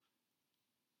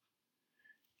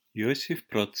Jossif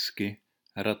Brodski,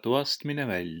 ära toast mine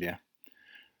välja.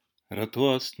 Ära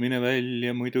toast mine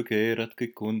välja, muidu keerad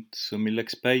kõik untsu,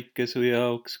 milleks päike su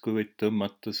jaoks, kui võid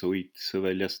tõmmata suitsu.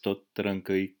 Väljas totter on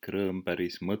kõik, rõõm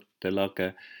päris mõttelage,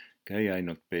 käi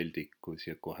ainult peldikus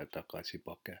ja kohe tagasi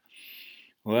page.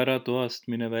 O ära toast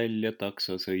mine välja,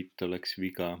 taksosõit oleks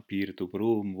viga, piirdub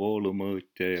ruum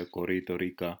voolumõõtja ja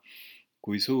koridoriga.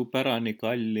 Kui suu pärani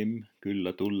kallim,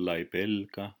 külla tulla ei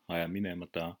pelga, aja minema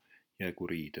ta, jäägu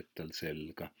riided tal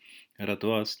selga. Ära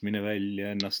toast mine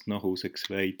välja, ennast nohuseks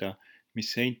väida, mis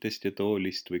seintest ja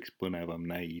toolist võiks põnevam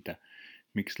näida.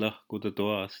 Miks lahkuda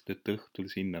toast, et õhtul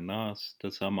sinna naasta,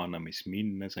 samana mis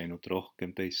minnes, ainult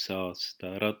rohkem teis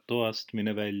saasta. Ära toast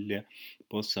mine välja,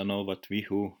 bossanovat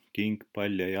vihu, king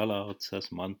palja jala otsas,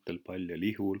 mantel palja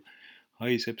lihul,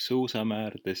 haiseb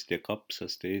suusamäärdest ja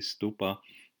kapsast ees tuba.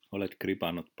 Oled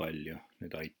kribanud palju,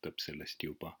 nüüd aitab sellest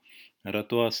juba. Ära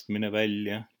toast mine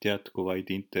välja, teadku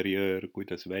vaid interjöör,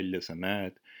 kuidas välja sa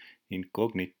näed.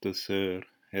 Incognito söör,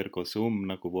 ergo sum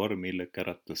nagu vormile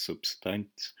käratas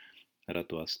substants. Ära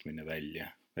toast mine välja,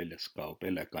 väljas kaob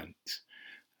elegants.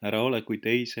 Ära ole kui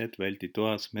teised, väldi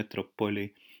toas metropoli.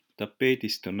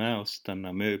 Tapeedistu näost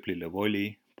anna mööblile voli.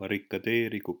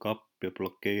 Barrikadeerigu kapp ja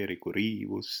blokeerigu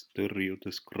riivust,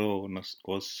 tõrjudes kroonost,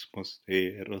 kosmost,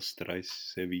 erost,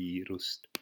 rasse, viirust.